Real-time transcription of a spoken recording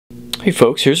Hey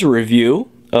folks, here's a review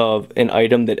of an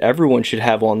item that everyone should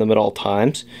have on them at all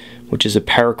times, which is a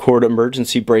paracord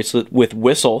emergency bracelet with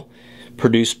whistle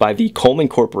produced by the Coleman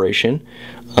Corporation.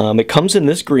 It comes in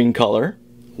this green color,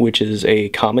 which is a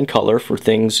common color for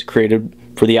things created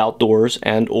for the outdoors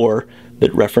and or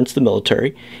that reference the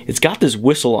military. It's got this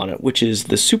whistle on it, which is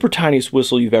the super tiniest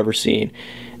whistle you've ever seen.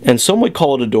 And some would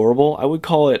call it adorable. I would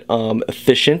call it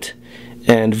efficient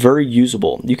and very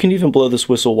usable. You can even blow this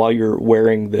whistle while you're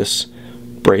wearing this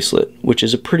bracelet, which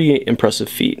is a pretty impressive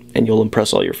feat, and you'll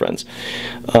impress all your friends.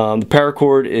 The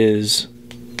paracord is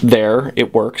there,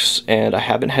 it works, and I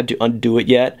haven't had to undo it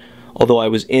yet, although I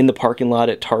was in the parking lot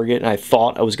at Target and I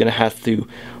thought I was going to have to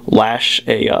lash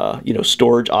a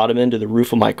storage ottoman to the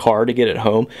roof of my car to get it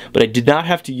home, but I did not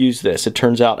have to use this. It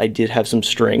turns out I did have some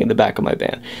string in the back of my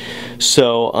van.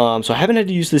 So I haven't had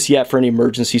to use this yet for any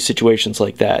emergency situations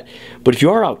like that. But if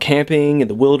you are out camping in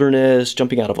the wilderness,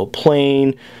 jumping out of a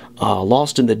plane,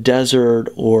 lost in the desert,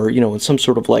 or in some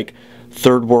sort of like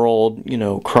third world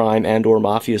crime and or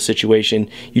mafia situation,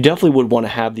 you definitely would want to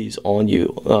have these on you,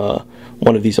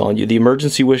 one of these on you. The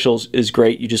emergency whistle is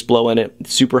great. You just blow in it.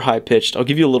 It's super high pitched. I'll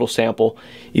give you a little sample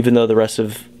even though the rest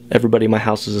of everybody in my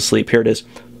house is asleep. Here it is.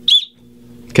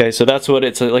 Okay, so that's what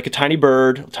it's like, a tiny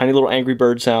bird, a tiny little angry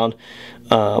bird sound,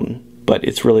 but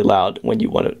it's really loud when you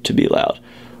want it to be loud.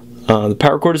 The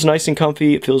paracord is nice and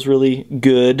comfy. It feels really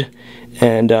good,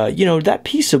 and that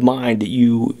peace of mind that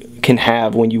you can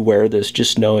have when you wear this,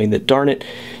 just knowing that, darn it,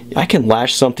 I can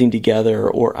lash something together,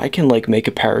 or I can like make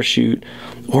a parachute,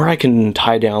 or I can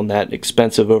tie down that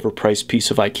expensive overpriced piece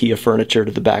of IKEA furniture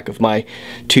to the back of my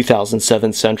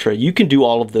 2007 Sentra. You can do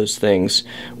all of those things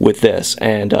with this,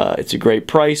 and it's a great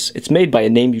price. It's made by a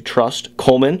name you trust,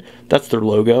 Coleman. That's their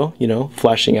logo,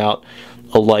 flashing out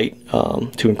a light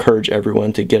to encourage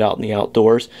everyone to get out in the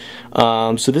outdoors.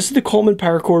 So this is the Coleman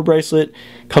Paracord Bracelet.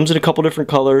 Comes in a couple different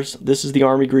colors. This is the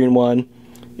army green one.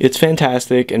 It's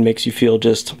fantastic and makes you feel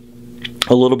just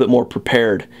a little bit more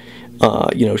prepared.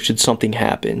 Should something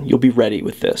happen, you'll be ready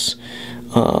with this.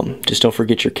 Just don't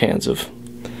forget your cans of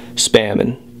Spam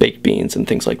and baked beans and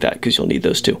things like that, because you'll need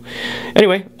those too.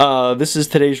 Anyway, this is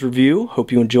today's review.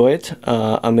 Hope you enjoy it.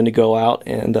 I'm going to go out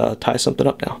and tie something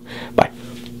up now. Bye.